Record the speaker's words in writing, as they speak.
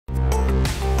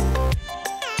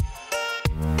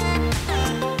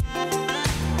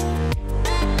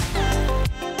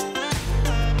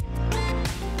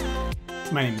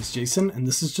My name is Jason, and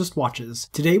this is Just Watches.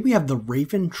 Today we have the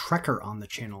Raven Trekker on the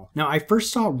channel. Now, I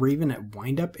first saw Raven at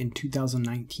Windup in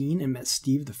 2019 and met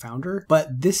Steve, the founder,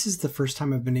 but this is the first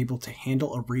time I've been able to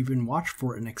handle a Raven watch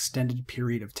for an extended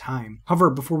period of time.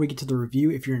 However, before we get to the review,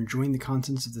 if you're enjoying the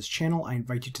contents of this channel, I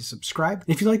invite you to subscribe. And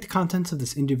if you like the contents of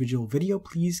this individual video,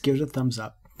 please give it a thumbs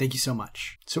up. Thank you so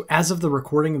much. So as of the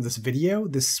recording of this video,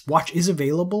 this watch is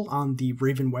available on the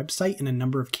Raven website in a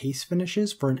number of case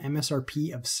finishes for an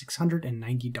MSRP of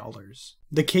 $690.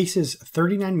 The case is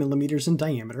 39mm in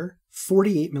diameter,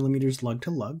 48mm lug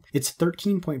to lug. It's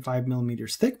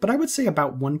 13.5mm thick, but I would say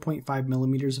about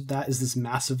 1.5mm of that is this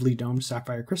massively domed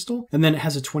sapphire crystal, and then it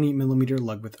has a 20mm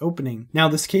lug with opening. Now,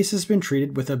 this case has been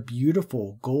treated with a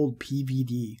beautiful gold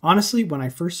PVD. Honestly, when I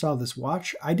first saw this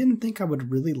watch, I didn't think I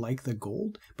would really like the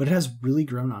gold, but it has really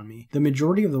grown on me. The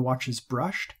majority of the watch is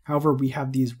brushed. However, we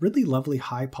have these really lovely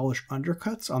high polish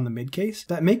undercuts on the mid case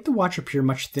that make the watch appear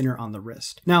much thinner on the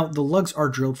wrist. Now, the lugs are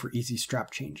drilled for easy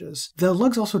strap changes. The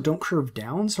lugs also don't curve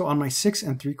down, so on my 6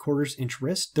 3/4 inch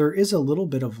wrist, there is a little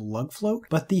bit of lug float,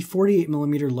 but the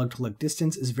 48mm lug to lug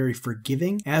distance is very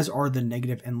forgiving, as are the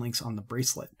negative end links on the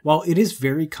bracelet. While it is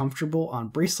very comfortable on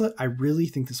bracelet, I really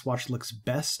think this watch looks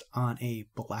best on a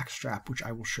black strap, which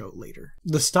I will show later.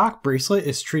 The stock bracelet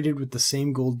is treated with the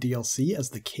same gold DLC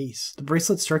as the case. The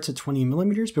bracelet starts at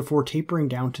 20mm before tapering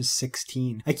down to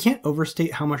 16. I can't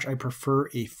overstate how much I prefer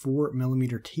a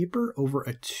 4mm taper over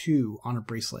a 2 on a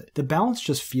bracelet. The balance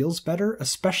just feels better,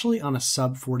 especially on a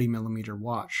sub 40mm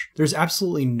watch. There's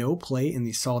absolutely no play in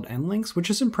these solid end links, which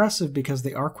is impressive because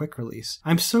they are quick release.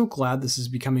 I'm so glad this is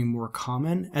becoming more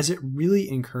common, as it really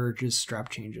encourages strap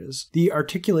changes. The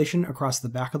articulation across the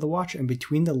back of the watch and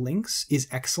between the links is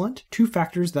excellent, two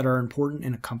factors that are important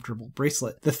in a comfortable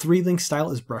bracelet. The 3-link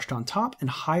style is brushed on top and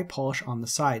high polish on the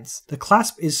sides. The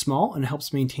clasp is small and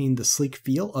helps maintain the sleek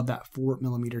feel of that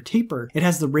 4mm taper. It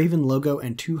has the Raven logo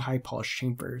and 2 high polish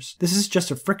chambers. This is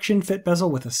just a friction fit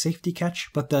bezel with a safety catch,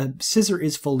 but the scissor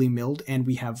is fully milled and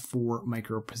we have 4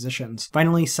 micro positions.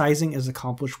 Finally, sizing is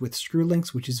accomplished with screw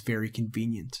links, which is very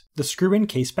convenient. The screw-in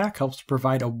caseback helps to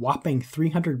provide a whopping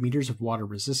 300 meters of water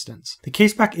resistance. The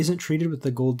caseback isn't treated with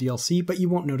the gold DLC, but you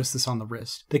won't notice this on the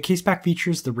wrist. The caseback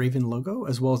features the Raven logo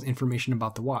as well as information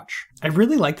about the watch. I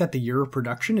really like that the year of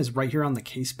production is right here on the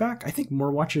caseback. I think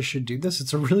more watches should do this.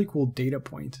 It's a really cool data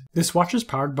point. This watch is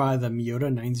powered by the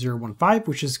Miyota 9015,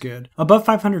 which is good. Above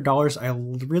 $500, I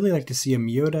really like to see a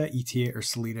Miyota, ETA, or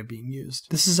Sellita being used.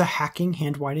 This is a hacking,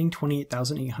 hand-winding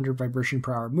 28,800 vibration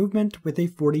per hour movement with a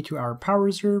 42-hour power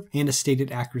reserve and a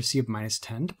stated accuracy of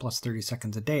 -10 to +30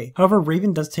 seconds a day. However,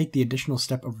 Raven does take the additional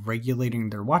step of regulating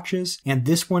their watches, and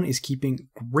this one is keeping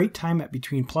great time at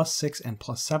between +6 and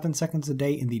 +7 seconds a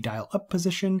day in the dial up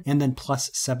position, and then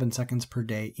 +7 seconds per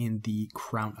day in the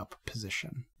crown up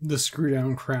position. The screw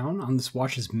down crown on this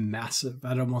watch is massive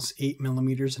at almost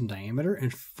 8mm in diameter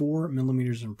and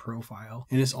 4mm in profile,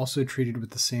 and is also treated with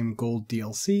the same gold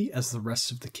DLC as the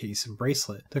rest of the case and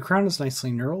bracelet. The crown is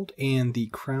nicely knurled, and the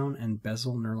crown and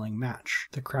bezel knurling match.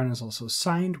 The crown is also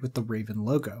signed with the Raven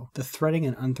logo. The threading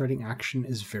and unthreading action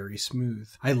is very smooth.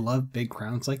 I love big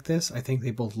crowns like this. I think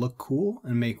they both look cool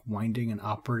and make winding and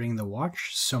operating the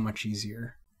watch so much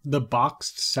easier. The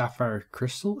boxed sapphire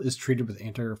crystal is treated with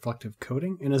anti-reflective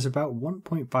coating and is about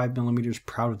 1.5mm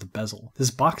proud of the bezel.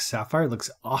 This boxed sapphire looks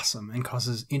awesome and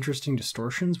causes interesting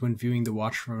distortions when viewing the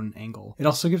watch from an angle. It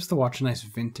also gives the watch a nice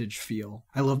vintage feel.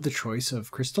 I love the choice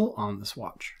of crystal on this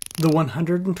watch. The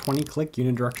 120 click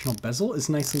unidirectional bezel is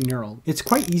nicely knurled. It's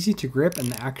quite easy to grip and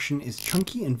the action is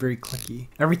chunky and very clicky.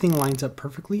 Everything lines up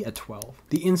perfectly at 12.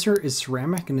 The insert is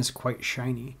ceramic and is quite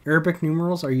shiny. Arabic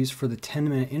numerals are used for the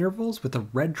 10-minute intervals with a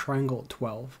red triangle at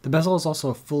 12. The bezel is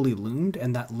also fully lumed,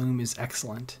 and that lume is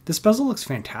excellent. This bezel looks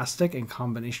fantastic in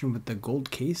combination with the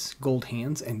gold case, gold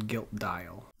hands, and gilt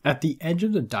dial. At the edge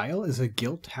of the dial is a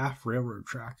gilt half railroad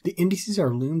track. The indices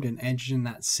are loomed and edged in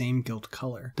that same gilt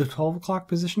color. The 12 o'clock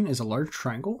position is a large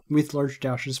triangle with large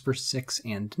dashes for 6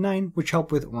 and 9, which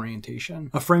help with orientation.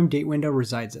 A frame date window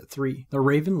resides at 3. The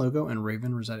Raven logo and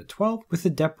Raven reside at 12, with the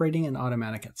depth rating and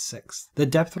automatic at 6. The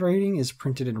depth rating is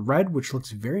printed in red, which looks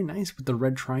very nice with the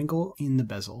red triangle in the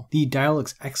bezel. The dial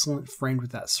looks excellent framed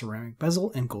with that ceramic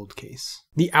bezel and gold case.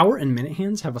 The hour and minute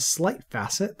hands have a slight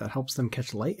facet that helps them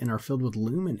catch light and are filled with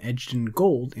lume and edged in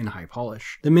gold in high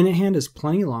polish. The minute hand is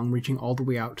plenty long, reaching all the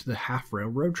way out to the half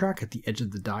railroad track at the edge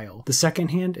of the dial. The second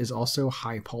hand is also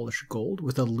high polished gold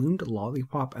with a lumed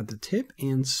lollipop at the tip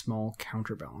and small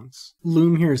counterbalance.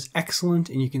 Lume here is excellent,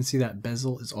 and you can see that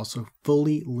bezel is also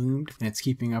fully lumed, and it's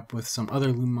keeping up with some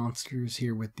other lume monsters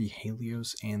here with the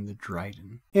Helios and the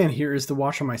Dryden. And here is the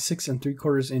watch on my 6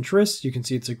 3/4 inch wrist. You can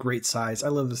see it's a great size. I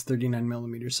love this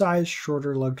 39mm size,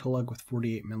 shorter lug to lug with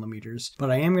 48mm,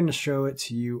 but I am going to show it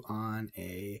to you on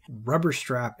a rubber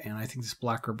strap, and I think this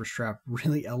black rubber strap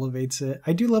really elevates it.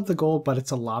 I do love the gold, but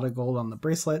it's a lot of gold on the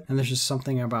bracelet, and there's just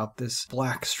something about this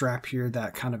black strap here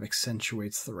that kind of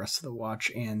accentuates the rest of the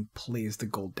watch and plays the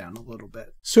gold down a little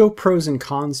bit. So pros and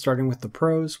cons, starting with the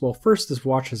pros. Well, first, this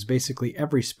watch has basically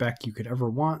every spec you could ever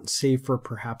want, save for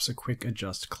perhaps a quick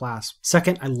adjust clasp.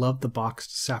 Second, I love the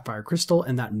boxed sapphire crystal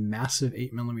and that massive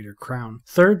 8mm crown.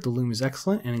 Third, the lume is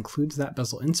excellent and includes that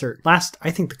bezel insert. Last,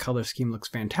 I think the color scheme looks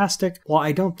fantastic. While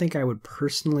I don't think I would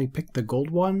personally pick the gold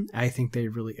one, I think they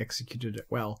really executed it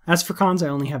well. As for cons, I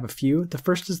only have a few. The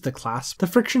first is the clasp. The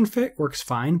friction fit works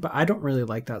fine, but I don't really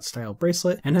like that style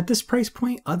bracelet, and at this price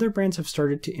point, other brands have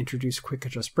started to introduce quick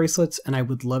adjust bracelets, and I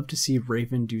would love to see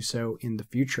Raven do so in the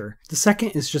future. The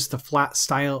second is just the flat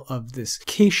style of this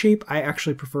case shape. I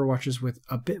actually prefer watches with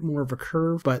a bit more of a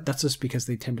curve, but that's just because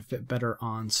they tend to fit better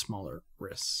on smaller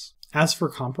wrists. As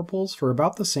for comparables, for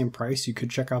about the same price, you could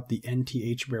check out the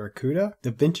NTH Barracuda.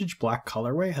 The vintage black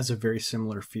colorway has a very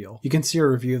similar feel. You can see a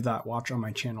review of that watch on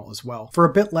my channel as well. For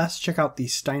a bit less, check out the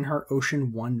Steinhardt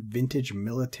Ocean 1 Vintage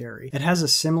Military. It has a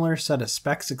similar set of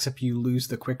specs, except you lose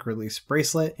the quick release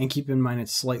bracelet, and keep in mind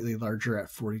it's slightly larger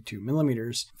at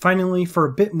 42mm. Finally, for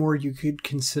a bit more, you could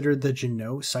consider the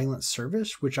Janot Silent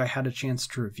Service, which I had a chance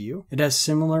to review. It has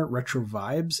similar retro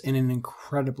vibes and an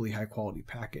incredibly high quality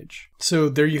package. So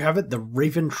there you have it. The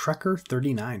Raven Trekker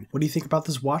 39. What do you think about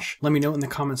this watch? Let me know in the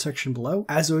comment section below.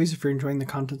 As always, if you're enjoying the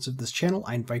contents of this channel,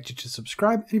 I invite you to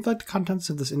subscribe, and if you like the contents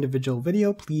of this individual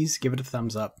video, please give it a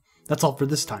thumbs up. That's all for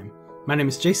this time. My name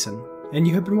is Jason, and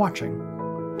you have been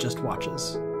watching Just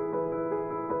Watches.